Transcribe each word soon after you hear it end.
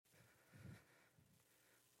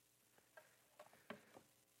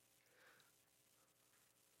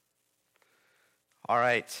All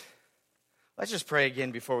right, let's just pray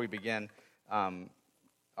again before we begin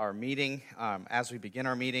our meeting. As we begin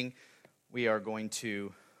our meeting, we are going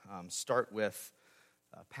to start with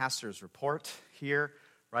pastor's report here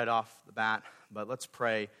right off the bat, but let's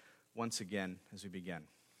pray once again as we begin.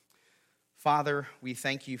 Father, we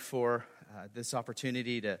thank you for this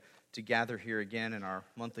opportunity to gather here again in our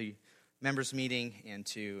monthly members meeting and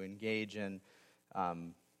to engage in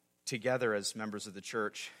together as members of the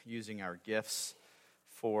church using our gifts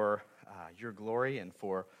for your glory and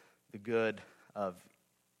for the good of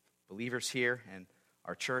believers here and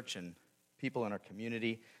our church and people in our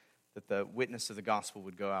community, that the witness of the gospel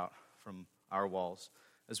would go out from our walls.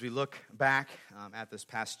 As we look back at this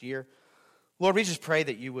past year, Lord, we just pray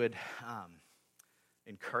that you would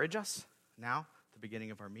encourage us now at the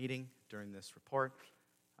beginning of our meeting during this report,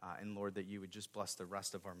 and Lord, that you would just bless the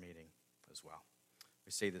rest of our meeting as well.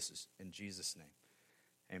 We say this in Jesus' name.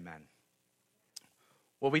 Amen.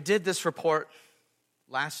 Well, we did this report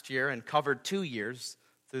last year and covered 2 years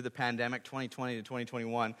through the pandemic, 2020 to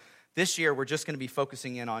 2021. This year, we're just going to be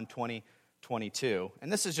focusing in on 2022.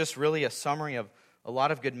 And this is just really a summary of a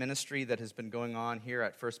lot of good ministry that has been going on here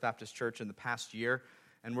at First Baptist Church in the past year.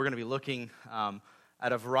 And we're going to be looking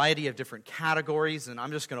at a variety of different categories. And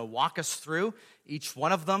I'm just going to walk us through each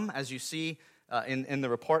one of them, as you see in the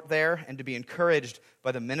report there, and to be encouraged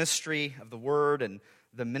by the ministry of the Word and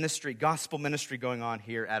the ministry, gospel ministry going on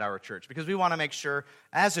here at our church. Because we want to make sure,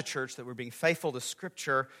 as a church, that we're being faithful to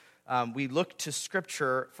Scripture. We look to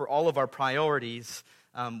Scripture for all of our priorities.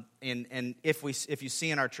 And if you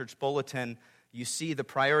see in our church bulletin, you see the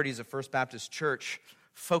priorities of First Baptist Church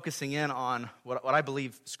focusing in on what I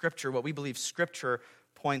believe Scripture, what we believe Scripture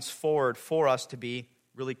points forward for us to be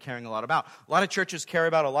really caring a lot about. A lot of churches care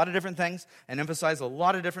about a lot of different things and emphasize a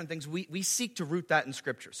lot of different things. We seek to root that in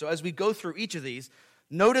Scripture. So as we go through each of these,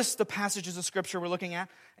 notice the passages of Scripture we're looking at,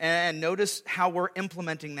 and notice how we're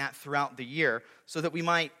implementing that throughout the year so that we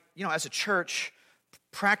might, as a church,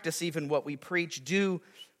 practice even what we preach, do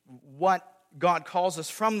what God calls us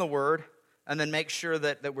from the Word, and then make sure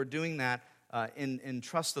that we're doing that in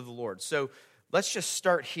trust of the Lord. So let's just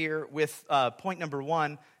start here with point number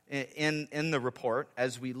one in the report,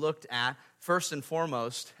 as we looked at, first and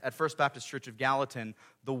foremost, at First Baptist Church of Gallatin,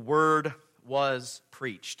 the Word was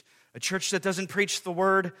preached. A church that doesn't preach the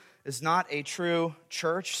Word is not a true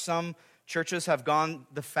church. Some churches have gone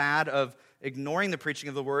the fad of ignoring the preaching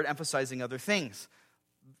of the Word, emphasizing other things.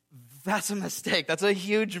 That's a mistake. That's a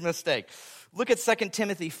huge mistake. Look at 2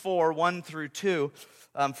 Timothy 4, 1 through 2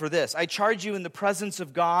 for this. I charge you in the presence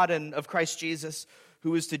of God and of Christ Jesus,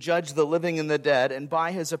 who is to judge the living and the dead, and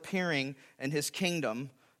by his appearing in his kingdom,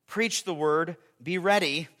 preach the Word, be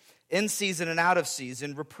ready, in season and out of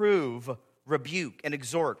season, reprove, rebuke, and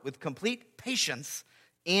exhort with complete patience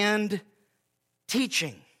and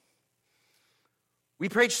teaching. We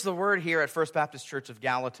preach the Word here at First Baptist Church of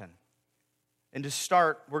Gallatin. And to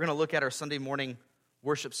start, we're going to look at our Sunday morning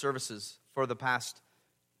worship services for the past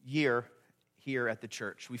year here at the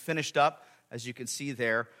church. We finished up, as you can see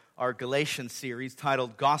there, our Galatians series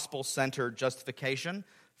titled Gospel-Centered Justification.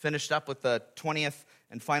 Finished up with the 20th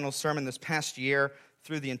and final sermon this past year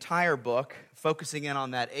through the entire book, focusing in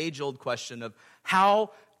on that age-old question of how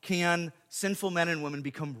can sinful men and women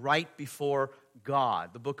become right before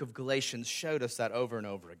God? The book of Galatians showed us that over and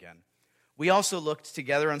over again. We also looked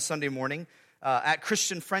together on Sunday morning at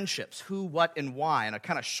Christian friendships, who, what, and why, in a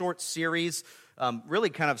kind of short series, really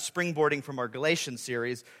kind of springboarding from our Galatians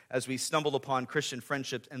series as we stumbled upon Christian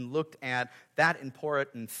friendships and looked at that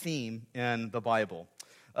important theme in the Bible.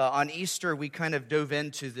 On Easter, we kind of dove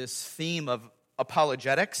into this theme of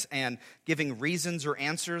apologetics and giving reasons or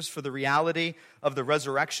answers for the reality of the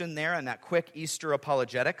resurrection there and that quick Easter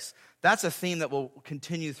apologetics. That's a theme that will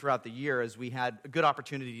continue throughout the year as we had good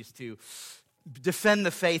opportunities to defend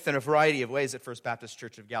the faith in a variety of ways at First Baptist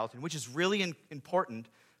Church of Gallatin, which is really important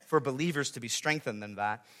for believers to be strengthened in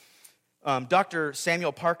that. Dr.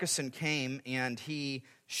 Samuel Parkinson came and he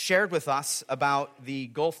shared with us about the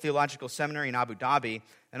Gulf Theological Seminary in Abu Dhabi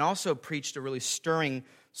and also preached a really stirring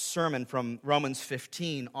sermon from Romans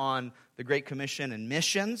 15 on the Great Commission and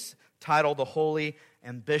missions, titled The Holy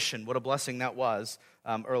Ambition. What a blessing that was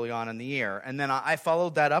early on in the year. And then I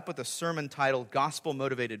followed that up with a sermon titled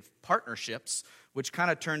Gospel-Motivated Partnerships, which kind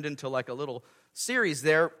of turned into like a little series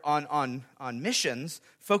there on missions,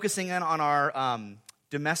 focusing in on our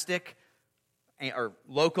domestic, or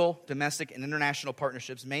local, domestic, and international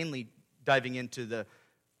partnerships, mainly diving into the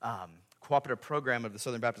cooperative program of the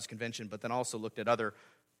Southern Baptist Convention, but then also looked at other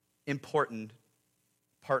important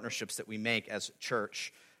partnerships that we make as a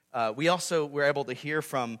church We also were able to hear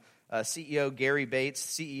from CEO Gary Bates,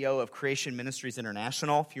 CEO of Creation Ministries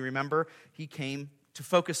International. If you remember, he came to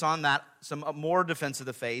focus on that, some more defense of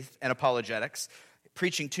the faith and apologetics,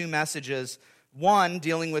 preaching two messages. One,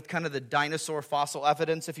 dealing with kind of the dinosaur fossil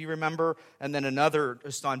evidence, if you remember, and then another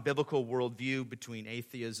just on biblical worldview between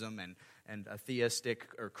atheism and a theistic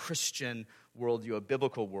or Christian worldview, a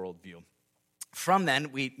biblical worldview. From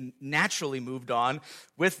then, we naturally moved on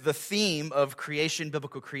with the theme of creation,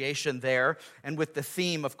 biblical creation there, and with the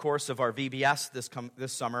theme, of course, of our VBS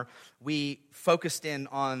this summer. We focused in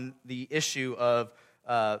on the issue of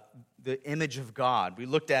the image of God. We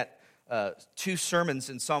looked at two sermons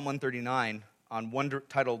in Psalm 139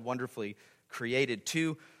 titled Wonderfully Created,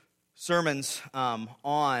 two sermons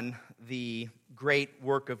on the great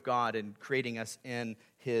work of God in creating us in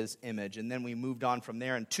His image. And then we moved on from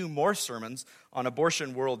there, and two more sermons on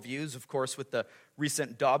abortion worldviews, of course, with the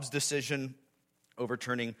recent Dobbs decision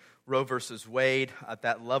overturning Roe versus Wade. At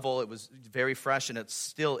that level, it was very fresh, and it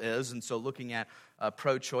still is. And so looking at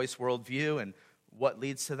pro-choice worldview and what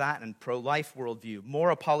leads to that, and pro-life worldview. More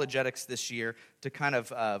apologetics this year to kind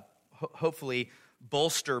of hopefully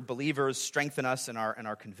bolster believers, strengthen us in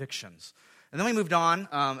our convictions. And then we moved on,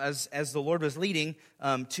 as the Lord was leading,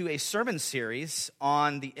 to a sermon series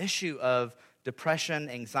on the issue of depression,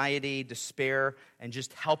 anxiety, despair, and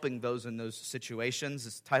just helping those in those situations.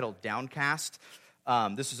 It's titled Downcast.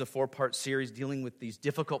 This is a 4-part series dealing with these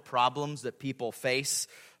difficult problems that people face,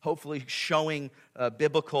 hopefully showing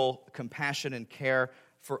biblical compassion and care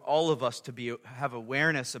for all of us to have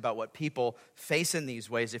awareness about what people face in these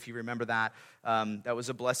ways. If you remember that, that was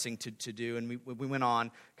a blessing to do. And we went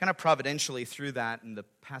on kind of providentially through that in the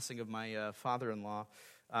passing of my father-in-law,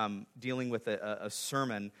 dealing with a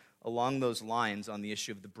sermon along those lines on the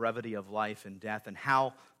issue of the brevity of life and death and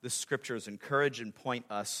how the Scriptures encourage and point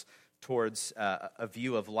us towards a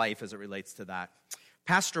view of life as it relates to that.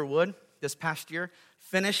 Pastor Wood, this past year,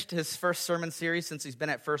 finished his first sermon series since he's been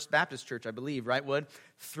at First Baptist Church, I believe, right, Wood?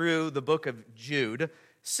 Through the book of Jude.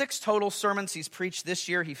 6 total sermons he's preached this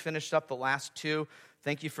year. He finished up the last 2.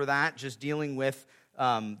 Thank you for that. Just dealing with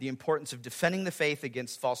the importance of defending the faith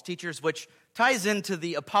against false teachers, which ties into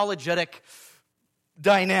the apologetic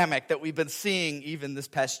dynamic that we've been seeing even this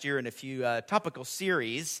past year in a few topical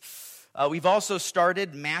series. We've also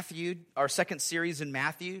started Matthew, our second series in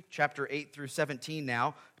Matthew, chapter 8 through 17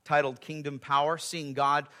 now, titled Kingdom Power, seeing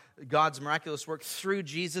God's miraculous work through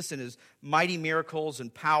Jesus and His mighty miracles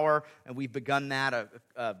and power. And we've begun that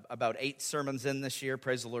about 8 sermons in this year.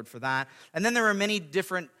 Praise the Lord for that. And then there are many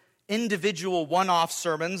different individual one-off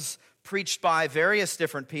sermons preached by various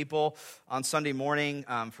different people on Sunday morning,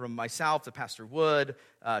 from myself to Pastor Wood,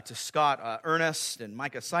 to Scott Ernest and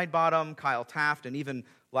Micah Sidebottom, Kyle Taft, and even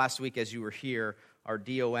last week as you were here, our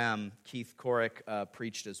DOM, Keith Korick,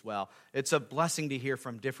 preached as well. It's a blessing to hear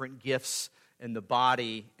from different gifts in the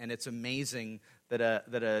body, and it's amazing that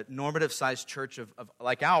a normative-sized church of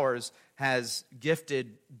like ours has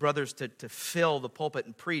gifted brothers to fill the pulpit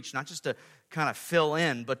and preach, not just to kind of fill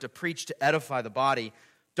in, but to preach to edify the body.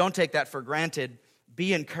 Don't take that for granted.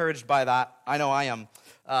 Be encouraged by that. I know I am.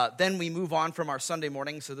 Then we move on from our Sunday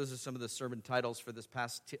morning. So those are some of the sermon titles for this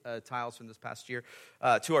past tiles from this past year,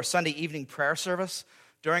 to our Sunday evening prayer service.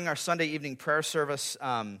 During our Sunday evening prayer service,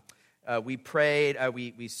 we prayed.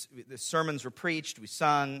 The sermons were preached. We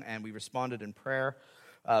sung and we responded in prayer.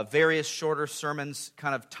 Various shorter sermons,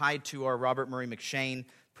 kind of tied to our Robert Murray McShane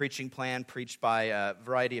preaching plan, preached by a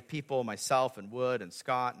variety of people, myself and Wood and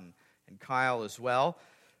Scott and Kyle as well.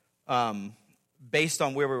 Based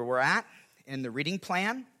on where we were at in the reading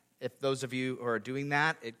plan, if those of you who are doing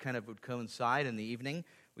that, it kind of would coincide in the evening.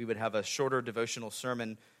 We would have a shorter devotional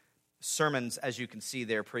sermons, as you can see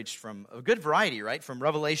there, preached from a good variety, right? From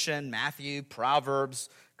Revelation, Matthew, Proverbs,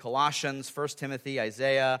 Colossians, 1 Timothy,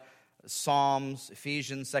 Isaiah, Psalms,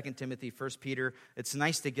 Ephesians, 2 Timothy, 1 Peter. It's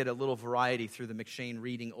nice to get a little variety through the McShane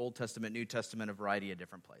reading, Old Testament, New Testament, a variety of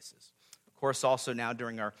different places. Of course, also now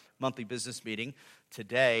during our monthly business meeting,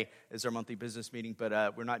 today is our monthly business meeting,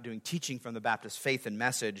 but we're not doing teaching from the Baptist Faith and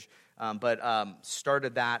Message, but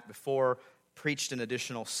started that before, preached an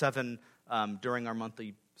additional 7 during our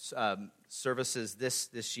monthly services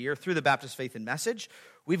this year through the Baptist Faith and Message.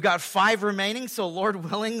 We've got 5 remaining, so Lord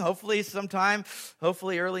willing,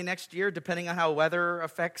 hopefully early next year, depending on how weather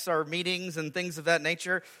affects our meetings and things of that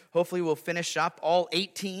nature, hopefully we'll finish up all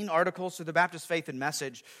 18 articles through the Baptist Faith and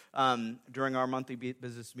Message. During our monthly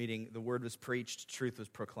business meeting, the word was preached, truth was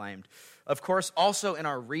proclaimed. Of course, also in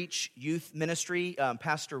our Reach Youth Ministry,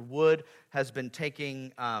 Pastor Wood has been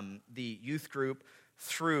taking the youth group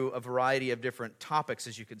through a variety of different topics,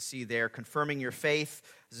 as you can see there. Confirming your faith.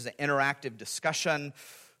 This is an interactive discussion.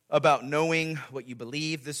 about knowing what you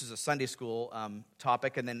believe. This is a Sunday school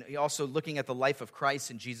topic. And then also looking at the life of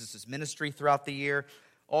Christ and Jesus' ministry throughout the year.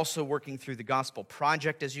 Also working through the Gospel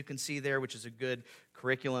Project, as you can see there, which is a good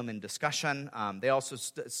curriculum and discussion. They also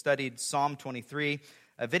studied Psalm 23,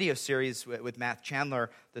 a video series with Matt Chandler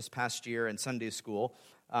this past year in Sunday school.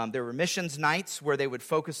 There were missions nights where they would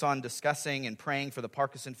focus on discussing and praying for the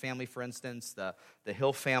Parkinson family, for instance, the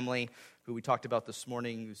Hill family, who we talked about this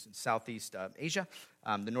morning, who's in Southeast Asia,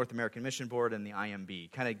 the North American Mission Board, and the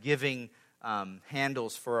IMB, kind of giving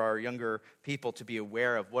handles for our younger people to be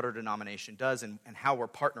aware of what our denomination does and how we're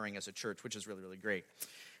partnering as a church, which is really, really great.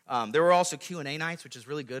 There were also Q&A nights, which is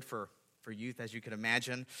really good for youth, as you can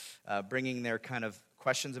imagine, bringing their kind of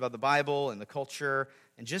questions about the Bible and the culture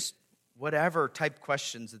and just whatever type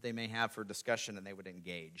questions that they may have for discussion, and they would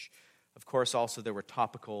engage. Of course, also there were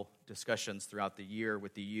topical discussions throughout the year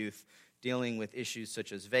with the youth dealing with issues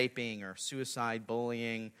such as vaping or suicide,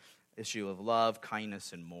 bullying, issue of love,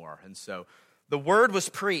 kindness, and more. And so the word was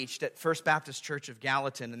preached at First Baptist Church of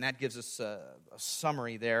Gallatin, and that gives us a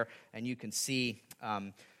summary there, and you can see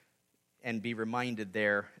and be reminded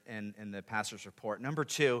there in the pastor's report. Number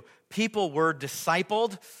 2, people were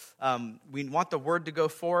discipled. We want the word to go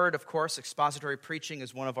forward. Of course, expository preaching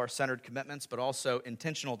is one of our centered commitments, but also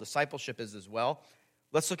intentional discipleship is as well.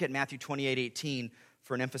 Let's look at Matthew 28:18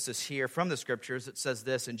 for an emphasis here from the scriptures. It says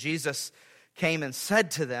this, "And Jesus came and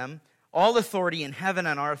said to them, 'All authority in heaven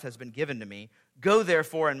and earth has been given to me. Go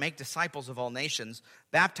therefore and make disciples of all nations,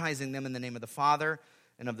 baptizing them in the name of the Father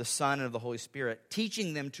and of the Son and of the Holy Spirit,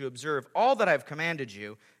 teaching them to observe all that I have commanded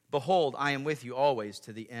you. Behold, I am with you always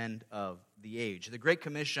to the end of the age.'" The Great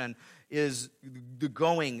Commission is the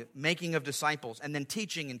going, making of disciples, and then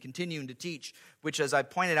teaching and continuing to teach, which, as I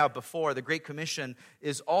pointed out before, the Great Commission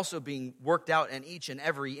is also being worked out in each and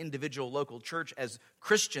every individual local church as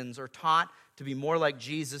Christians are taught to be more like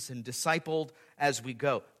Jesus and discipled as we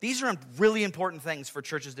go. These are really important things for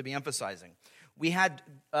churches to be emphasizing. We had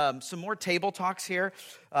some more table talks here.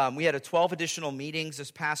 We had 12 additional meetings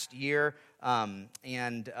this past year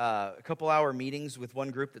and a couple-hour meetings with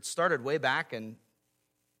one group that started way back in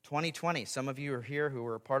 2020. Some of you are here who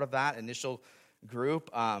were a part of that initial group.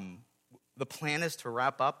 The plan is to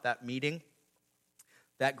wrap up that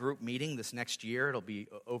group meeting this next year. It'll be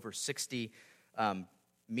over 60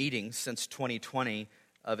 meetings since 2020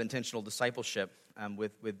 of intentional discipleship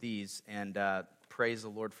with these, and praise the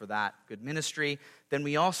Lord for that. Good ministry. Then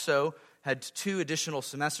we also had 2 additional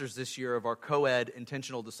semesters this year of our co-ed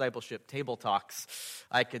intentional discipleship table talks.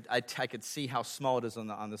 I could see how small it is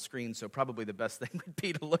on the screen, so probably the best thing would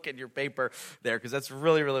be to look at your paper there, because that's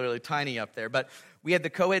really, really, really tiny up there. But we had the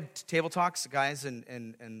co-ed table talks. Guys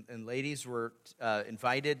and ladies were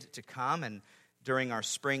invited to come, and during our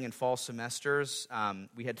spring and fall semesters,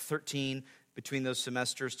 we had 13 between those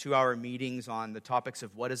semesters, 2-hour meetings on the topics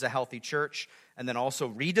of what is a healthy church, and then also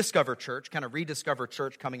rediscover church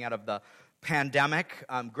coming out of the pandemic.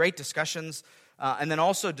 Great discussions. And then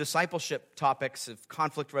also discipleship topics of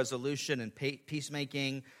conflict resolution and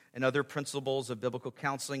peacemaking and other principles of biblical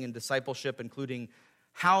counseling and discipleship, including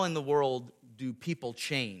how in the world do people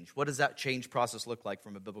change? What does that change process look like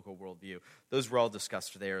from a biblical worldview? Those were all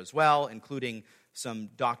discussed there as well, including some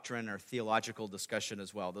doctrine or theological discussion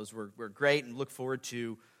as well. Those were great, and look forward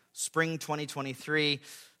to spring 2023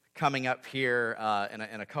 coming up here in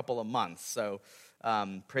a couple of months. So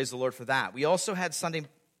praise the Lord for that. We also had Sunday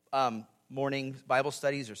morning Bible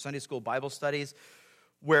studies or Sunday school Bible studies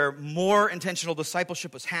where more intentional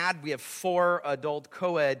discipleship was had. We have 4 adult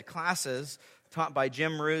co-ed classes taught by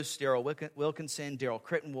Jim Roos, Daryl Wilkinson. Daryl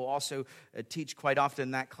Critton will also teach quite often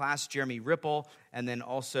in that class, Jeremy Ripple, and then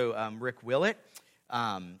also Rick Willett.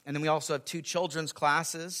 And then we also have 2 children's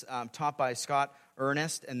classes taught by Scott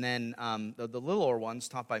Ernest, and then the littler ones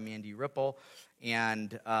taught by Mandy Ripple,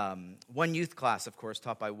 and 1 youth class, of course,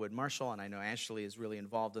 taught by Wood Marshall, and I know Ashley is really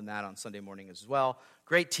involved in that on Sunday morning as well.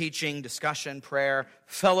 Great teaching, discussion, prayer,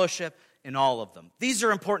 fellowship, in all of them. These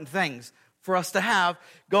are important things for us to have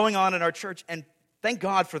going on in our church, and thank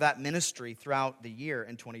God for that ministry throughout the year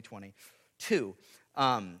in 2022.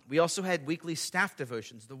 We also had weekly staff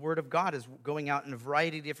devotions. The Word of God is going out in a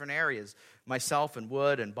variety of different areas. Myself and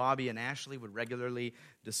Wood and Bobby and Ashley would regularly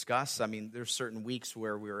discuss. I mean, there's certain weeks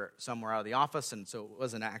where we were somewhere out of the office, and so it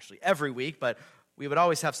wasn't actually every week, but we would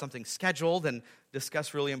always have something scheduled and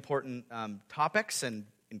discuss really important topics and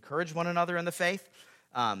encourage one another in the faith.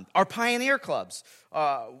 Our pioneer clubs,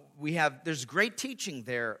 there's great teaching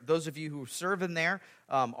there. Those of you who serve in there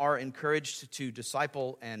are encouraged to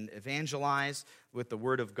disciple and evangelize. with the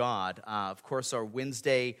Word of God. Of course, our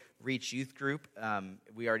Wednesday Reach Youth Group,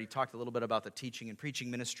 we already talked a little bit about the teaching and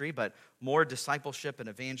preaching ministry, but more discipleship and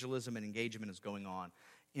evangelism and engagement is going on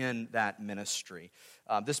in that ministry.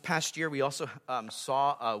 This past year, we also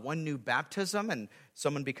saw one new baptism and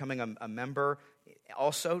someone becoming a member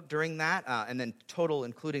also during that. And then total,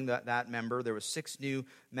 including that member, there was 6 new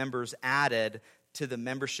members added to the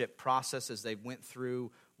membership process as they went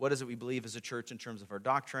through what is it we believe as a church in terms of our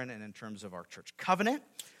doctrine and in terms of our church covenant,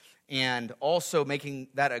 and also making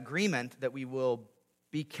that agreement that we will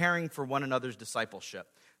be caring for one another's discipleship.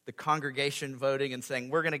 The congregation voting and saying,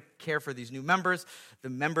 we're going to care for these new members. The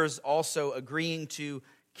members also agreeing to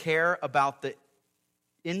care about the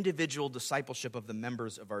individual discipleship of the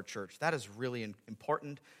members of our church. That is really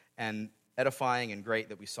important and edifying and great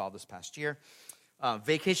that we saw this past year.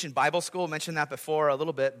 Vacation Bible School, mentioned that before a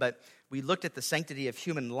little bit, but we looked at the sanctity of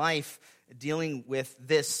human life dealing with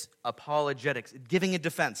this apologetics, giving a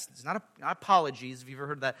defense. It's not apologies, if you've ever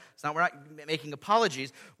heard that. We're not making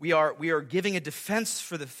apologies. We are giving a defense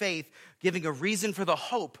for the faith, giving a reason for the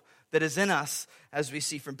hope that is in us, as we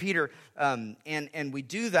see from Peter. And we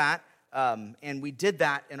do that, and we did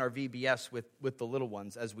that in our VBS with the little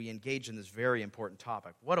ones as we engage in this very important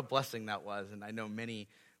topic. What a blessing that was, and I know many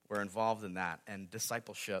were involved in that, and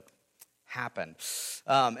discipleship happened.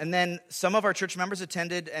 And then some of our church members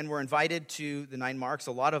attended and were invited to the 9 Marks,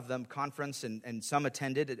 a lot of them conference, and some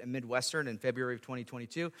attended at Midwestern in February of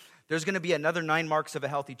 2022. There's going to be another 9 Marks of a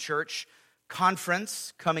Healthy Church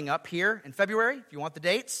conference coming up here in February. If you want the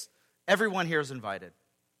dates, everyone here is invited.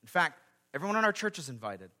 In fact, everyone in our church is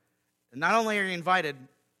invited. And not only are you invited,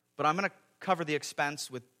 but I'm going to cover the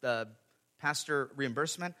expense with pastor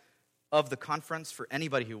reimbursement of the conference for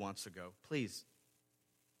anybody who wants to go. Please,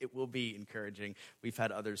 it will be encouraging. We've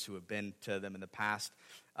had others who have been to them in the past.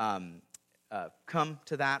 Come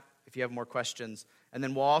to that if you have more questions. And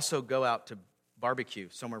then we'll also go out to barbecue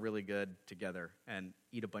somewhere really good together and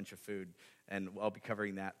eat a bunch of food. And I'll be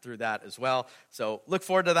covering that through that as well. So look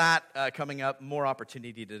forward to that coming up. More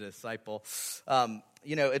opportunity to disciple.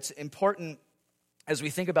 It's important as we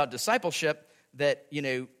think about discipleship that,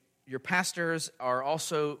 your pastors are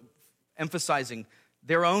also emphasizing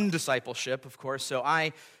their own discipleship, of course. So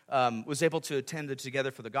I was able to attend the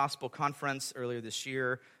Together for the Gospel conference earlier this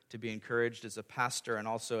year to be encouraged as a pastor, and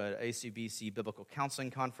also at ACBC Biblical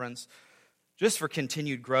Counseling Conference, just for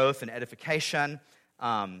continued growth and edification.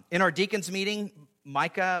 In our deacons meeting,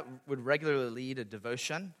 Micah would regularly lead a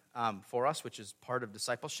devotion for us, which is part of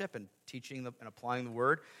discipleship and teaching and applying the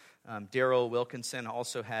word. Daryl Wilkinson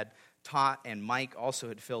also had taught, and Mike also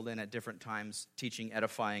had filled in at different times, teaching,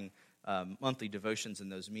 edifying monthly devotions in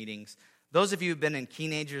those meetings. Those of you who've been in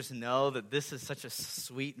teenagers know that this is such a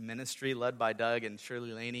sweet ministry led by Doug and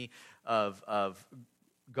Shirley Laney of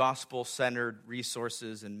gospel-centered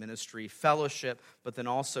resources and ministry fellowship, but then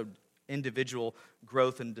also individual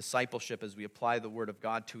growth and discipleship as we apply the Word of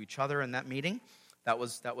God to each other in that meeting. That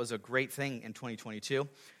was a great thing in 2022.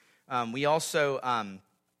 We also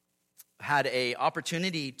had an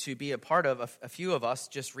opportunity to be a part of, a few of us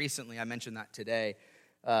just recently, I mentioned that today,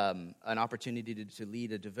 an opportunity to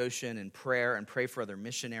lead a devotion and pray for other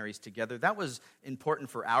missionaries together. That was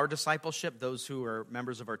important for our discipleship, those who are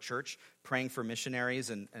members of our church, praying for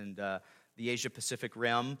missionaries and the Asia-Pacific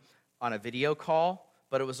Rim on a video call.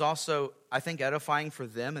 But it was also, I think, edifying for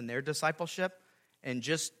them and their discipleship. And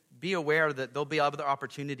just be aware that there'll be other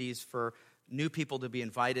opportunities for new people to be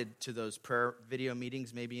invited to those prayer video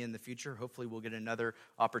meetings maybe in the future. Hopefully we'll get another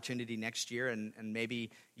opportunity next year, and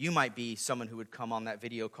maybe you might be someone who would come on that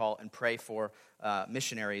video call and pray for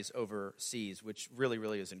missionaries overseas, which really,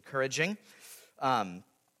 really is encouraging.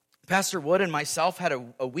 Pastor Wood and myself had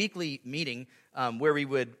a weekly meeting where we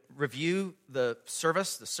would review the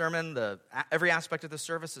service, the sermon, every aspect of the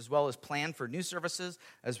service, as well as plan for new services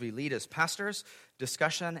as we lead as pastors,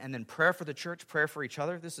 discussion, and then prayer for the church, prayer for each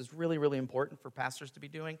other. This is really, really important for pastors to be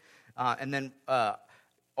doing. And then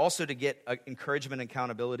also to get encouragement and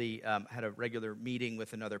accountability, had a regular meeting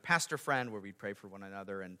with another pastor friend where we'd pray for one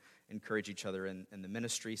another and encourage each other in the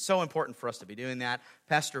ministry. So important for us to be doing that.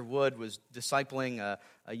 Pastor Wood was discipling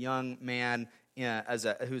a young man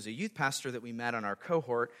who's a youth pastor that we met on our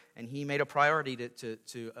cohort, and he made a priority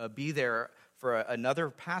to be there for another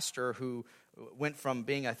pastor who went from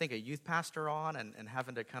being, I think, a youth pastor on and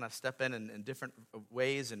having to kind of step in different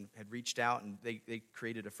ways, and had reached out, and they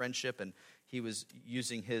created a friendship, and he was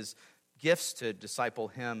using his gifts to disciple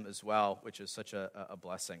him as well, which is such a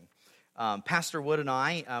blessing. Pastor Wood and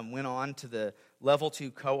I went on to the Level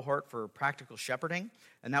 2 cohort for practical shepherding,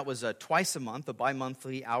 and that was twice a month, a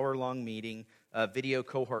bi-monthly hour-long meeting video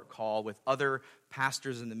cohort call with other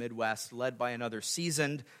pastors in the Midwest, led by another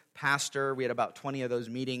seasoned pastor. We had about 20 of those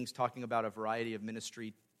meetings talking about a variety of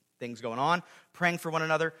ministry things going on, praying for one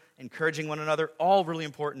another, encouraging one another, all really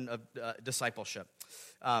important of discipleship.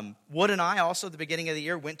 Wood and I also, at the beginning of the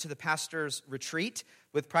year, went to the pastor's retreat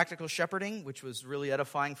with Practical Shepherding, which was really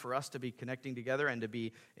edifying for us to be connecting together and to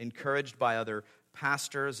be encouraged by other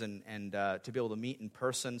pastors and to be able to meet in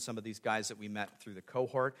person some of these guys that we met through the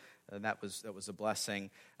cohort. That was a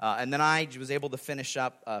blessing. And then I was able to finish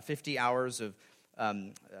up 50 hours of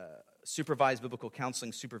supervised biblical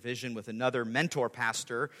counseling supervision with another mentor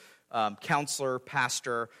pastor, counselor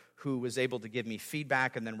pastor, who was able to give me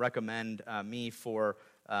feedback and then recommend me for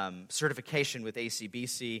certification with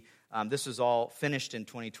ACBC. This was all finished in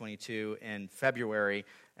 2022 in February,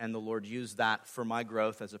 and the Lord used that for my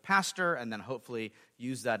growth as a pastor, and then hopefully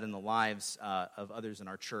use that in the lives of others in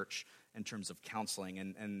our church in terms of counseling.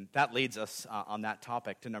 And that leads us on that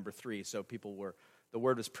topic to number 3. So the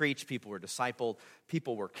word was preached, people were discipled,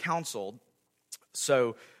 people were counseled.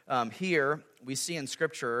 So here we see in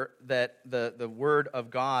Scripture that the Word of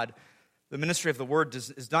God, the ministry of the Word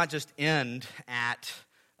does not just end at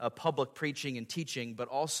public preaching and teaching, but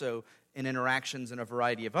also in interactions in a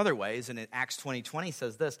variety of other ways. And in Acts 20:20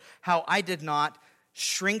 says this, how I did not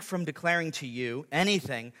shrink from declaring to you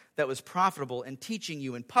anything that was profitable and teaching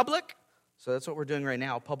you in public. So that's what we're doing right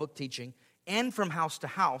now, public teaching, and from house to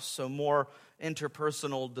house, so more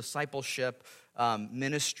interpersonal discipleship,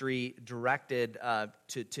 ministry directed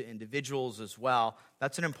to individuals as well.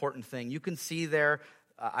 That's an important thing. You can see there,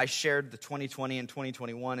 I shared the 2020 and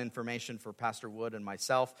 2021 information for Pastor Wood and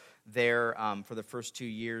myself there for the first 2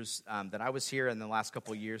 years that I was here and the last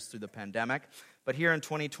couple of years through the pandemic. But here in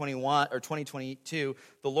 2021 or 2022,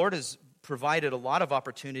 the Lord has provided a lot of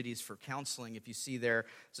opportunities for counseling. If you see there,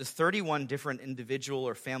 it's 31 different individual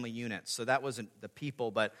or family units. So that wasn't the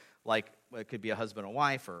people, but like it could be a husband and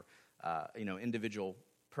wife or individual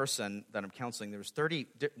person that I'm counseling. There was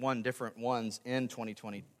 31 different ones in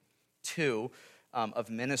 2022 of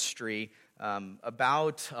ministry.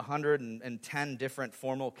 About 110 different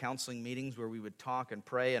formal counseling meetings where we would talk and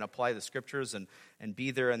pray and apply the scriptures and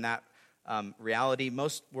be there in that reality.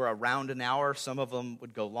 Most were around an hour. Some of them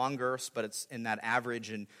would go longer, but it's in that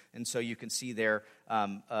average. And so you can see there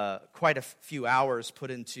quite a few hours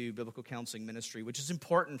put into biblical counseling ministry, which is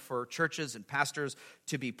important for churches and pastors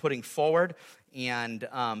to be putting forward. And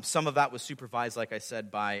some of that was supervised, like I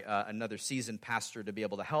said, by another seasoned pastor to be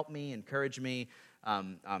able to help me, encourage me,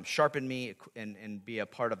 sharpen me, and be a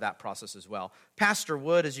part of that process as well. Pastor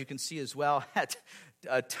Wood, as you can see as well, had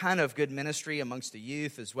a ton of good ministry amongst the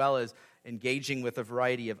youth, as well as engaging with a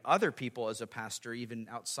variety of other people as a pastor, even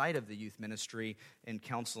outside of the youth ministry, in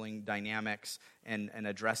counseling dynamics and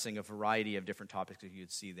addressing a variety of different topics that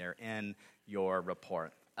you'd see there in your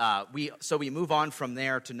report. We move on from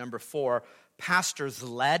there to number 4, pastors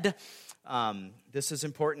led. This is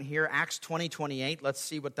important here. Acts 20:28. Let's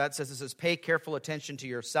see what that says. It says, pay careful attention to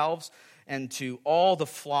yourselves and to all the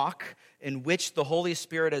flock in which the Holy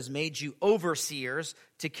Spirit has made you overseers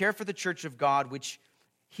to care for the church of God, which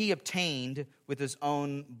he obtained with his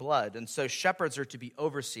own blood. And so shepherds are to be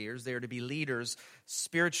overseers. They are to be leaders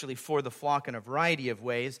spiritually for the flock in a variety of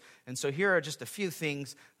ways. And so here are just a few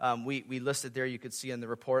things we listed there you could see in the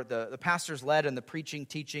report. The pastors led in the preaching,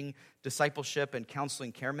 teaching, discipleship, and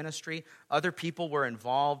counseling care ministry. Other people were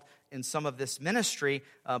involved in some of this ministry,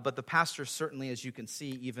 but the pastors certainly, as you can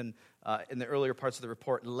see, even in the earlier parts of the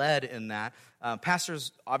report, led in that.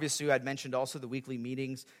 Pastors, obviously, I'd mentioned also the weekly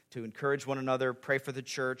meetings to encourage one another, pray for the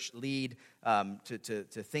church, lead,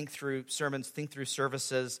 to think through sermons, think through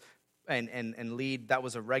services, and lead. That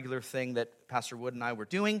was a regular thing that Pastor Wood and I were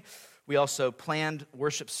doing. We also planned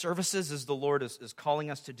worship services as the Lord is calling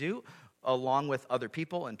us to do, along with other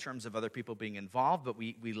people in terms of other people being involved, but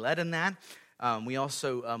we led in that. We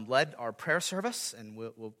also led our prayer service, and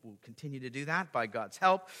we'll continue to do that by God's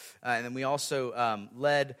help. And then we also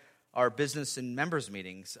led our business and members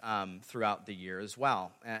meetings throughout the year as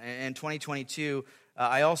well. In 2022,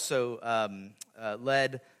 I also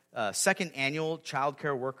led second annual child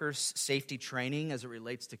care workers safety training as it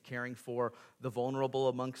relates to caring for the vulnerable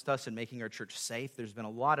amongst us and making our church safe. There's been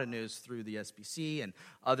a lot of news through the SBC and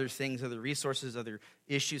other things, other resources, other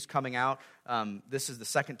issues coming out. This is the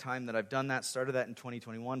second time that I've done that. Started that in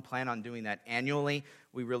 2021. Plan on doing that annually.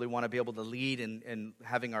 We really want to be able to lead in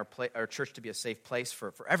having our church to be a safe place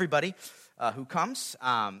for everybody who comes.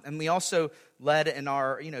 And we also led in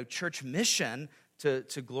our church mission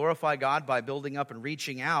to glorify God by building up and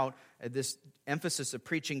reaching out. This emphasis of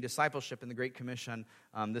preaching discipleship in the Great Commission,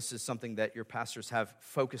 this is something that your pastors have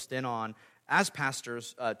focused in on as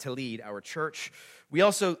pastors to lead our church. We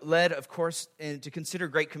also led, of course, to consider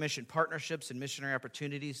Great Commission partnerships and missionary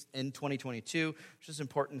opportunities in 2022, which is an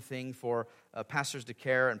important thing for pastors to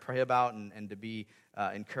care and pray about and to be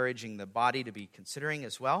encouraging the body to be considering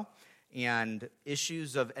as well. And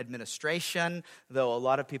issues of administration, though a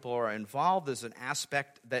lot of people are involved, there's an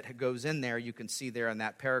aspect that goes in there. You can see there in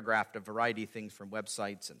that paragraph a variety of things from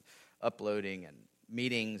websites and uploading and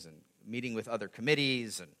meeting with other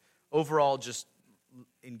committees and overall just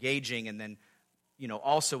engaging, and then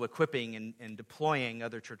also equipping and deploying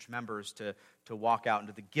other church members to walk out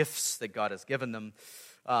into the gifts that God has given them.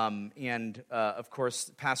 Of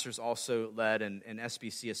course, pastors also led an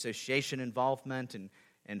SBC association involvement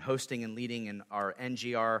and hosting and leading in our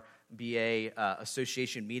NGRBA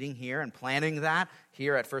association meeting here and planning that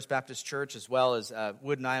here at First Baptist Church, as well as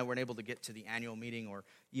Wood and I weren't able to get to the annual meeting or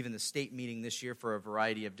even the state meeting this year for a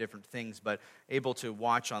variety of different things, but able to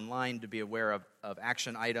watch online to be aware of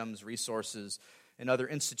action items, resources, and other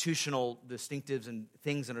institutional distinctives and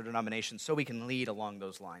things in our denomination so we can lead along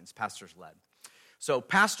those lines, pastors led. So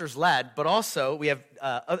pastors led, but also we have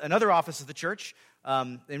another office of the church.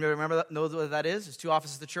 Anybody know what that is? There's two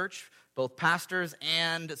offices of the church, both pastors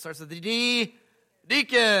and it starts with the D.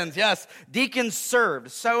 Deacons, yes. Deacons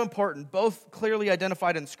served, so important, both clearly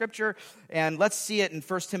identified in Scripture. And let's see it in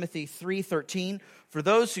 1 Timothy 3:13. For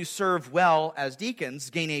those who serve well as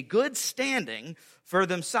deacons gain a good standing for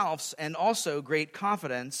themselves and also great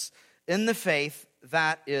confidence in the faith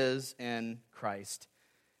that is in Christ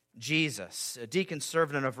Jesus. Deacons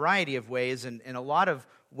served in a variety of ways, and in a lot of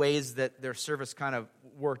ways that their service kind of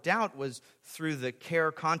worked out was through the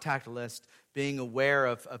care contact list, being aware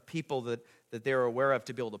of people that they're aware of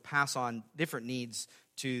to be able to pass on different needs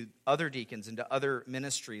to other deacons and to other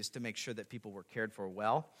ministries to make sure that people were cared for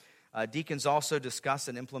well. Deacons also discussed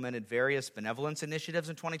and implemented various benevolence initiatives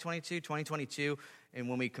in 2022, and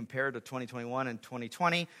when we compared to 2021 and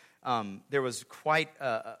 2020, there was quite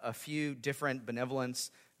a few different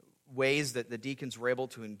benevolence ways that the deacons were able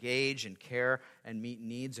to engage and care and meet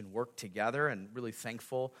needs and work together, and really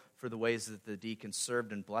thankful for the ways that the deacons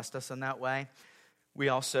served and blessed us in that way. We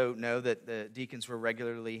also know that the deacons were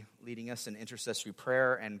regularly leading us in intercessory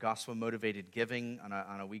prayer and gospel-motivated giving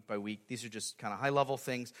on a week-by-week. These are just kind of high-level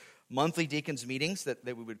things. Monthly deacons meetings that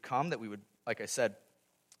we would come, that we would, like I said,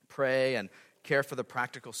 pray and care for the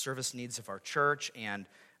practical service needs of our church and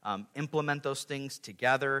implement those things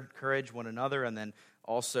together, encourage one another, and then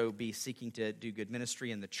also be seeking to do good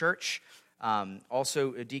ministry in the church.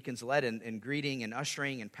 Also, deacons led in greeting and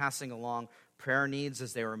ushering and passing along prayer needs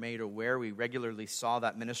as they were made aware. We regularly saw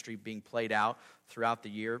that ministry being played out throughout the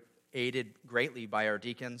year, aided greatly by our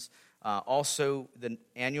deacons. Also, the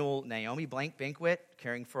annual Naomi Blank banquet,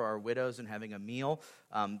 caring for our widows and having a meal.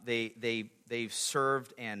 They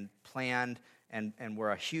served and planned and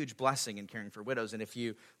were a huge blessing in caring for widows. And if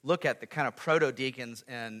you look at the kind of proto-deacons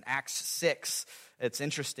in Acts 6, it's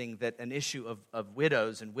interesting that an issue of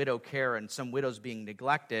widows and widow care and some widows being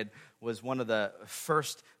neglected was one of the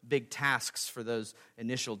first big tasks for those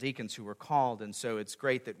initial deacons who were called. And so it's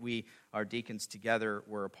great that our deacons together,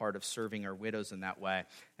 were a part of serving our widows in that way.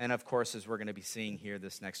 And of course, as we're going to be seeing here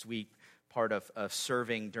this next week, part of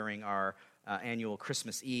serving during our annual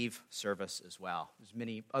Christmas Eve service as well. There's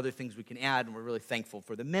many other things we can add, and we're really thankful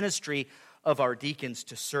for the ministry of our deacons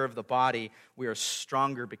to serve the body. We are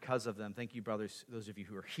stronger because of them. Thank you, brothers, those of you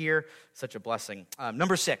who are here. Such a blessing.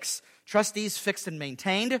 Number 6, trustees fixed and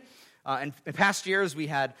maintained. In past years, we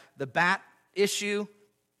had the bat issue.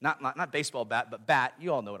 Not baseball bat, but bat.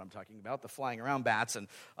 You all know what I'm talking about, the flying around bats and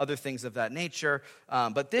other things of that nature.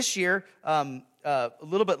 But this year, a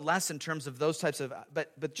little bit less in terms of those types of,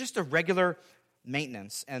 but just a regular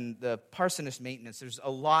maintenance and the parsonage maintenance. There's a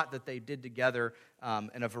lot that they did together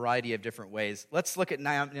in a variety of different ways. Let's look at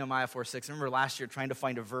Nehemiah 4:6. I remember last year trying to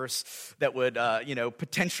find a verse that would,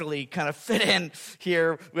 potentially kind of fit in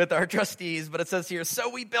here with our trustees. But it says here, so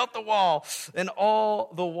we built the wall, and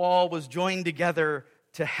all the wall was joined together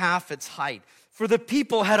to half its height. For the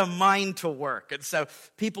people had a mind to work. And so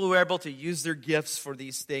people who were able to use their gifts for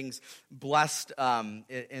these things, blessed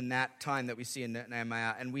in that time that we see in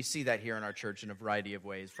Nehemiah. And we see that here in our church in a variety of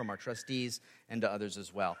ways, from our trustees and to others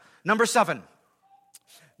as well. Number 7,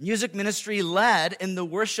 music ministry led in the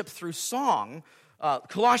worship through song.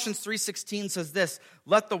 Colossians 3:16 says this,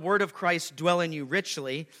 let the word of Christ dwell in you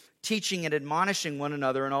richly, teaching and admonishing one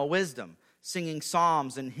another in all wisdom, singing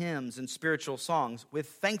psalms and hymns and spiritual songs with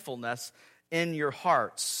thankfulness in your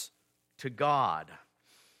hearts to God.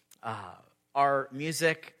 Our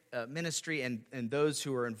music ministry and those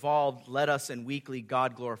who are involved led us in weekly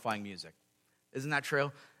God-glorifying music. Isn't that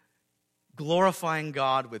true? glorifying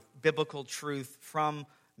God with biblical truth from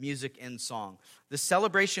music and song. The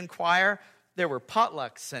celebration choir, there were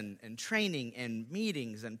potlucks and training and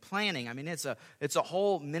meetings and planning. I mean, it's a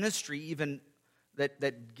whole ministry even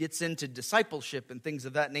that gets into discipleship and things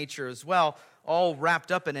of that nature as well, all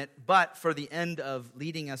wrapped up in it. But for the end of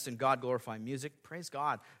leading us in God-glorifying music, praise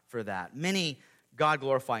God for that. Many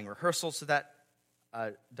God-glorifying rehearsals to that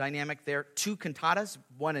dynamic there. 2 cantatas,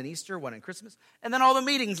 one in Easter, one in Christmas, and then all the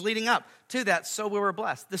meetings leading up to that. So we were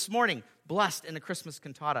blessed. This morning, blessed in a Christmas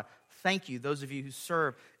cantata. Thank you, those of you who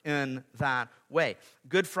serve in that way.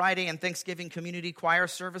 Good Friday and Thanksgiving community choir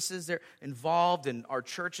services, they're involved, and our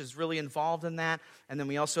church is really involved in that. And then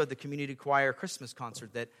we also had the community choir Christmas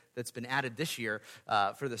concert that's been added this year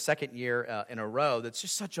for the second year in a row. That's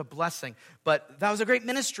just such a blessing. But that was a great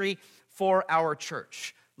ministry for our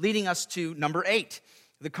church, leading us to number 8.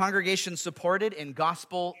 The congregation supported in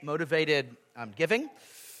gospel-motivated giving.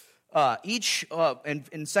 In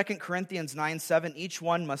 2 Corinthians 9:7, each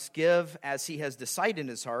one must give as he has decided in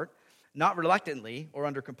his heart, not reluctantly or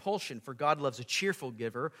under compulsion, for God loves a cheerful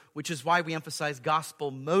giver, which is why we emphasize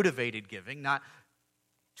gospel-motivated giving, not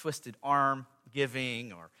twisted arm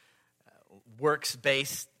giving or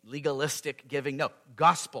works-based, legalistic giving. No,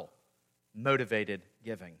 gospel-motivated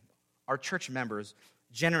giving. Our church members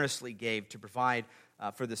generously gave to provide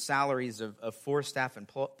for the salaries of 4 staff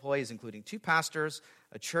employees, including 2 pastors,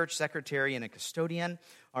 a church secretary, and a custodian.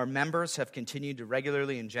 Our members have continued to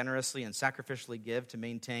regularly and generously and sacrificially give to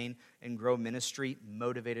maintain and grow ministry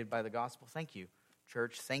motivated by the gospel. Thank you,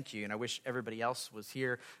 church. Thank you. And I wish everybody else was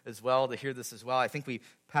here as well to hear this as well. I think we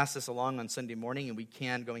pass this along on Sunday morning, and we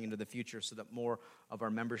can going into the future so that more of our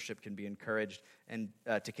membership can be encouraged and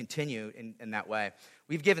to continue in that way.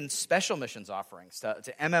 We've given special missions offerings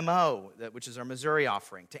to MMO, which is our Missouri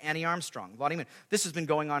offering, to Annie Armstrong, Lottie Moon. This has been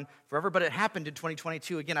going on forever, but it happened in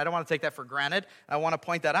 2022. Again, I don't want to take that for granted. I want to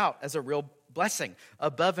point that out as a real blessing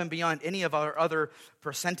above and beyond any of our other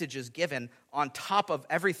percentages given, on top of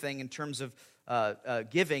everything in terms of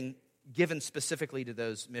given specifically to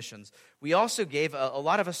those missions. We also gave, a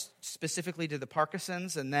lot of us specifically to the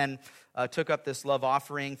Parkinsons, and then took up this love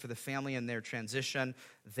offering for the family and their transition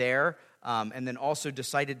there, and then also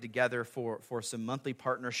decided together for some monthly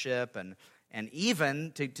partnership and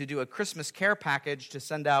even to do a Christmas care package to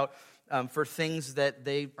send out for things that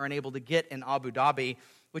they aren't able to get in Abu Dhabi,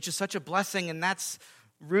 which is such a blessing, and that's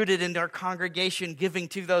rooted in our congregation giving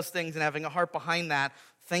to those things and having a heart behind that.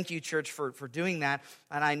 Thank you, church, for doing that.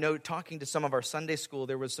 And I know, talking to some of our Sunday school,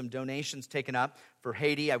 there was some donations taken up for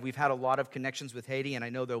Haiti. We've had a lot of connections with Haiti, and I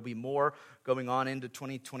know there'll be more going on into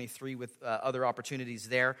 2023 with other opportunities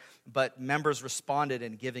there. But members responded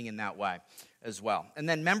in giving in that way as well. And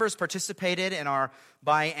then members participated in our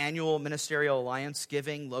biannual Ministerial Alliance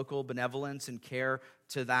giving, local benevolence and care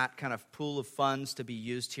to that kind of pool of funds to be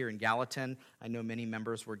used here in Gallatin. I know many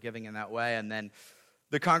members were giving in that way. And then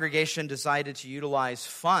the congregation decided to utilize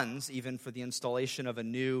funds even for the installation of a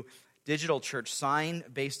new digital church sign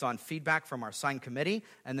based on feedback from our sign committee,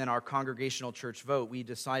 and then our congregational church vote. We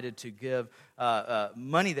decided to give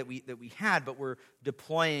money that we had, but we're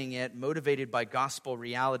deploying it motivated by gospel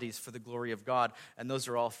realities for the glory of God, and those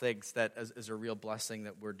are all things that is a real blessing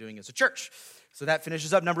that we're doing as a church. So that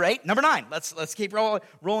finishes up number 8. Number 9, let's keep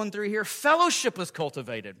rolling through here. Fellowship was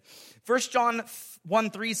cultivated. 1 John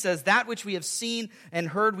 1:3 says, "That which we have seen and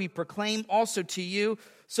heard we proclaim also to you,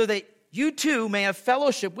 so that you too may have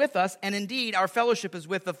fellowship with us, and indeed our fellowship is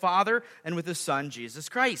with the Father and with His Son, Jesus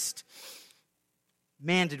Christ."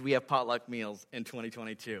 Man, did we have potluck meals in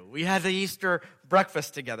 2022. We had the Easter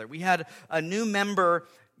breakfast together. We had a new member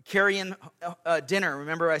carry-in dinner.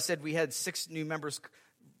 Remember I said we had 6 new members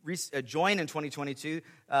join in 2022.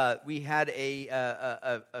 We had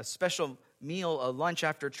a special meal, a lunch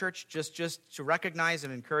after church, just to recognize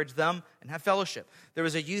and encourage them and have fellowship. There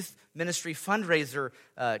was a youth ministry fundraiser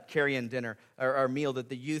carry-in dinner or meal that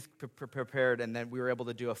the youth prepared, and then we were able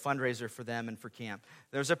to do a fundraiser for them and for camp.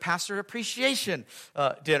 There was a pastor appreciation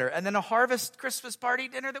dinner, and then a harvest Christmas party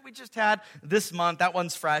dinner that we just had this month. That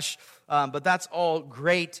one's fresh, but that's all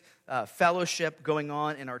great fellowship going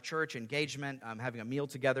on in our church, engagement, having a meal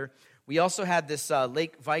together. We also had this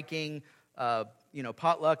Lake Viking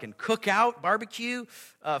potluck and cookout, barbecue,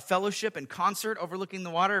 fellowship and concert overlooking the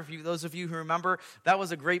water. Those of you who remember, that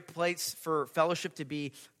was a great place for fellowship to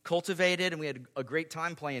be cultivated, and we had a great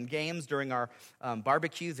time playing games during our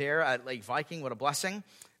barbecue there at Lake Viking. What a blessing.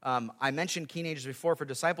 I mentioned teenagers before for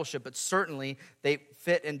discipleship, but certainly they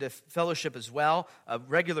fit into fellowship as well. A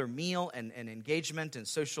regular meal and engagement and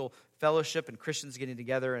social fellowship and Christians getting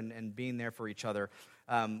together and being there for each other.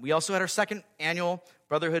 We also had our second annual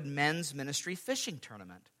Brotherhood Men's Ministry Fishing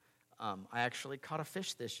Tournament. I actually caught a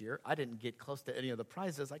fish this year. I didn't get close to any of the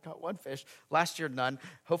prizes. I caught one fish. Last year, none.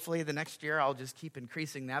 Hopefully the next year I'll just keep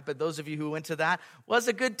increasing that. But those of you who went to that, was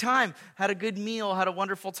a good time. Had a good meal. Had a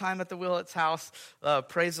wonderful time at the Willett's house.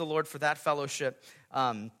 Praise the Lord for that fellowship.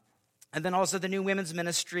 And then also the new women's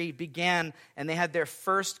ministry began, and they had their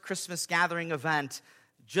first Christmas gathering event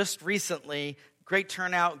just recently. Great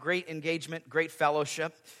turnout, great engagement, great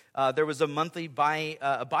fellowship. There was a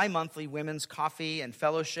bi-monthly women's coffee and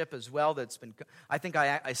fellowship as well. That's been. I think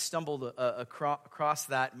I stumbled across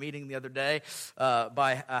that meeting the other day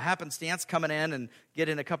by happenstance, coming in and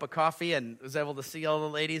getting a cup of coffee, and was able to see all the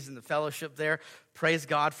ladies in the fellowship there. Praise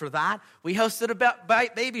God for that. We hosted a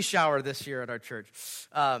baby shower this year at our church.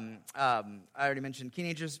 I already mentioned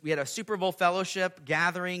teenagers. We had a Super Bowl fellowship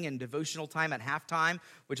gathering and devotional time at halftime,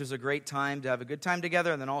 which was a great time to have a good time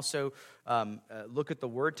together, and then also look at the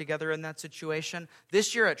Word together in that situation.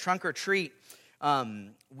 This year at Trunk or Treat,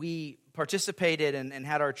 we participated and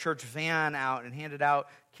had our church van out and handed out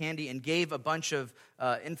candy and gave a bunch of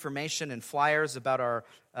information and flyers about our,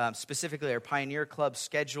 specifically our Pioneer Club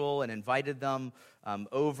schedule, and invited them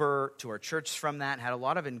over to our church from that. Had a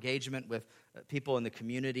lot of engagement with people in the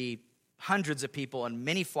community, hundreds of people, and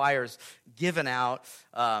many flyers given out,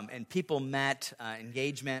 and people met,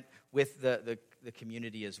 engagement with the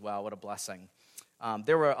community as well. What a blessing.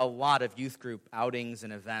 There were a lot of youth group outings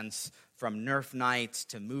and events, from Nerf nights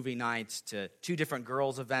to movie nights to 2 different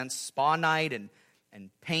girls events, spa night and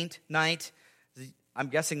paint night. I'm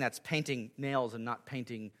guessing that's painting nails and not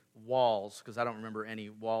painting walls, because I don't remember any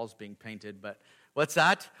walls being painted. But what's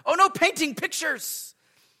that? Oh no, painting pictures.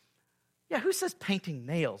 Yeah, who says painting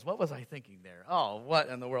nails? What was I thinking there? Oh, what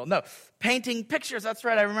in the world? No, painting pictures. That's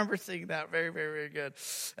right. I remember seeing that. Very, very, very good.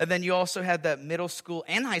 And then you also had the middle school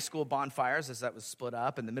and high school bonfires, as that was split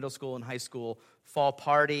up, and the middle school and high school fall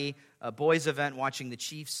party, a boys event watching the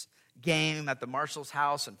Chiefs game at the Marshall's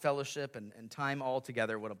house, and fellowship and time all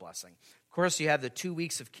together. What a blessing. Of course, you have the 2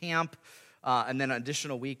 weeks of camp, and then an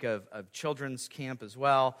additional week of children's camp as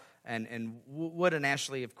well. And Wood and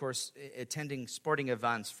Ashley, of course, attending sporting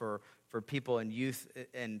events for people and youth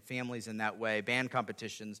and families in that way, band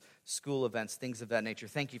competitions, school events, things of that nature.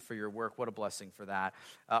 Thank you for your work. What a blessing for that.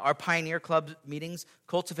 Our Pioneer Club meetings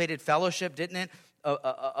cultivated fellowship, didn't it?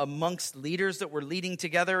 Amongst leaders that were leading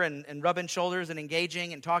together and rubbing shoulders and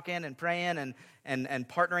engaging and talking and praying and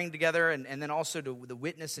partnering together, and then also to the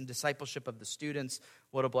witness and discipleship of the students.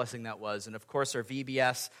 What a blessing that was. And of course our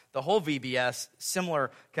VBS, the whole VBS,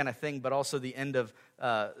 similar kind of thing, but also the end of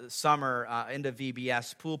summer, end of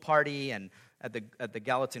VBS pool party, and at the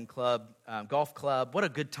Gallatin Club, golf club. What a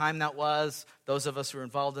good time that was. Those of us who were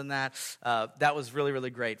involved in that, that was really,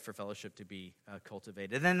 really great for fellowship to be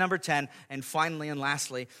cultivated. And then number 10, and finally and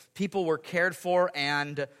lastly, people were cared for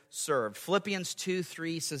and served. Philippians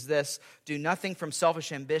 2:3 says this: "Do nothing from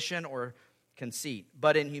selfish ambition or conceit,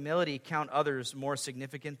 but in humility count others more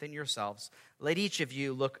significant than yourselves. Let each of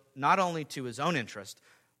you look not only to his own interest,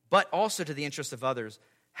 but also to the interest of others.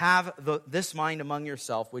 Have this mind among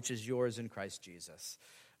yourself, which is yours in Christ Jesus."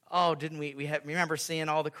 Oh, didn't we? We remember seeing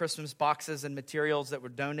all the Christmas boxes and materials that were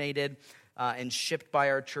donated and shipped by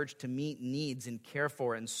our church to meet needs and care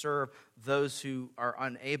for and serve those who are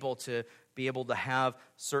unable to be able to have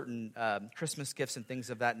certain Christmas gifts and things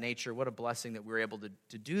of that nature. What a blessing that we were able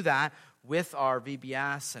to do that with our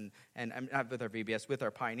VBS and not with our VBS, with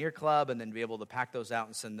our Pioneer Club, and then be able to pack those out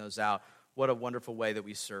and send those out. What a wonderful way that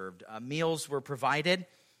we served. Meals were provided.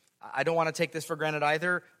 I don't want to take this for granted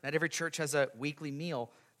either. Not every church has a weekly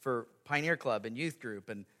meal for Pioneer Club and youth group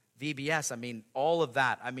and VBS. I mean, all of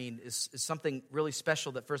that, is something really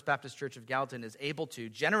special that First Baptist Church of Gallatin is able to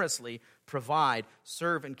generously provide,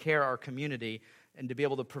 serve, and care our community, and to be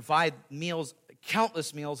able to provide meals,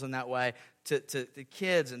 countless meals in that way, to the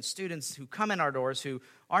kids and students who come in our doors who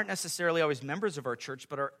aren't necessarily always members of our church,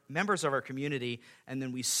 but are members of our community, and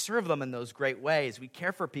then we serve them in those great ways. We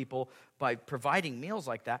care for people by providing meals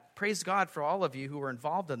like that. Praise God for all of you who are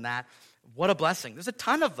involved in that. What a blessing. There's a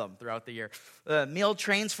ton of them throughout the year. Meal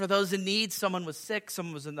trains for those in need. Someone was sick.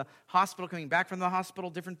 Someone was in the hospital, coming back from the hospital,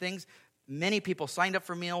 different things. Many people signed up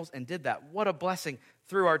for meals and did that. What a blessing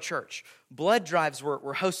through our church. Blood drives were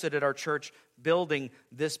hosted at our church building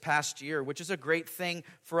this past year, which is a great thing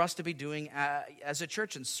for us to be doing as a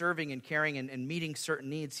church, and serving and caring and meeting certain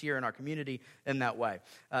needs here in our community in that way.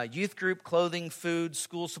 Youth group, clothing, food,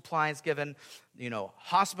 school supplies given,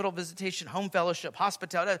 hospital visitation, home fellowship,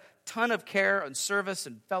 hospitality, a ton of care and service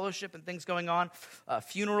and fellowship and things going on.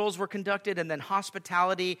 Funerals were conducted, and then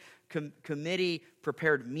hospitality committee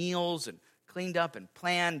prepared meals and cleaned up and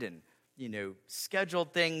planned and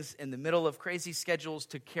scheduled things in the middle of crazy schedules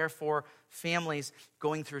to care for families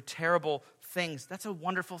going through terrible things. That's a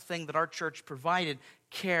wonderful thing that our church provided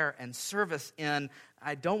care and service in.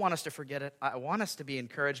 I don't want us to forget it. I want us to be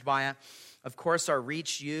encouraged by it. Of course, our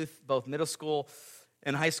Reach Youth, both middle school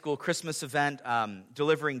and high school Christmas event,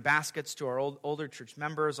 delivering baskets to our older church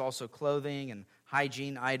members, also clothing and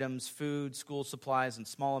hygiene items, food, school supplies, and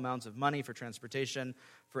small amounts of money for transportation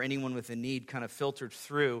for anyone with a need, kind of filtered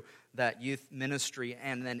through that youth ministry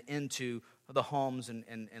and then into the homes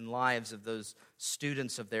and lives of those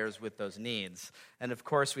students of theirs with those needs. And of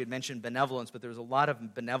course, we had mentioned benevolence, but there was a lot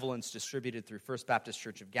of benevolence distributed through First Baptist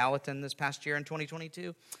Church of Gallatin this past year in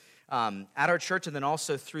 2022. At our church, and then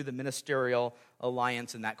also through the ministerial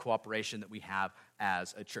alliance and that cooperation that we have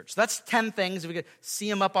as a church. So that's 10 things. If we could see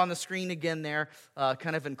them up on the screen again there,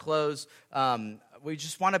 kind of in close. We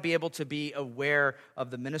just want to be able to be aware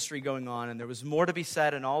of the ministry going on, and there was more to be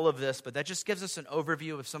said in all of this, but that just gives us an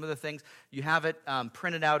overview of some of the things. You have it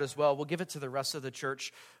printed out as well. We'll give it to the rest of the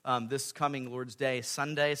church this coming Lord's Day,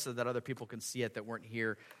 Sunday, so that other people can see it that weren't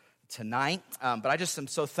here tonight. But I just am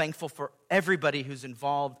so thankful for everybody who's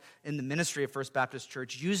involved in the ministry of First Baptist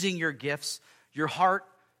Church, using your gifts, your heart,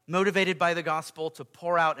 motivated by the gospel to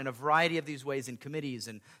pour out in a variety of these ways in committees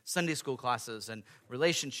and Sunday school classes and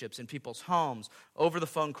relationships in people's homes, over the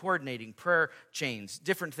phone coordinating, prayer chains,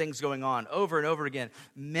 different things going on over and over again,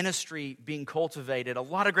 ministry being cultivated, a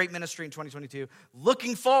lot of great ministry in 2022,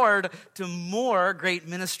 looking forward to more great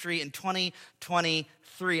ministry in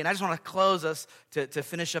 2023. And I just want to close us to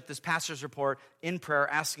finish up this pastor's report in prayer,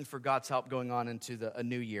 asking for God's help going on into a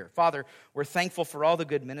new year. Father, we're thankful for all the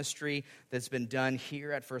good ministry that's been done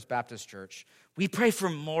here at First Baptist Church. We pray for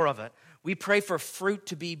more of it. We pray for fruit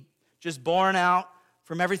to be just born out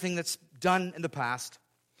from everything that's done in the past.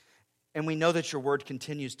 And we know that your word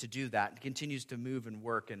continues to do that, it continues to move and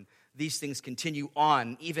work, and these things continue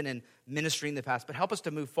on, even in ministry in the past. But help us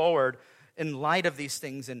to move forward in light of these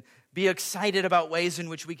things and be excited about ways in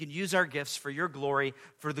which we can use our gifts for your glory,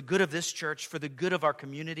 for the good of this church, for the good of our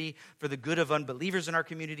community, for the good of unbelievers in our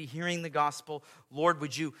community hearing the gospel. Lord,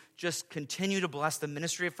 would you just continue to bless the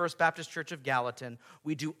ministry of First Baptist Church of Gallatin?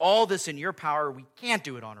 We do all this in your power. We can't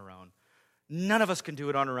do it on our own. None of us can do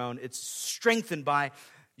it on our own. It's strengthened by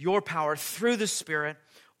your power through the Spirit,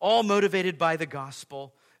 all motivated by the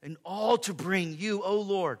gospel, and all to bring you, O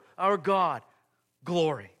Lord, our God,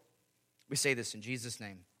 glory. We say this in Jesus'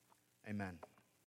 name. Amen.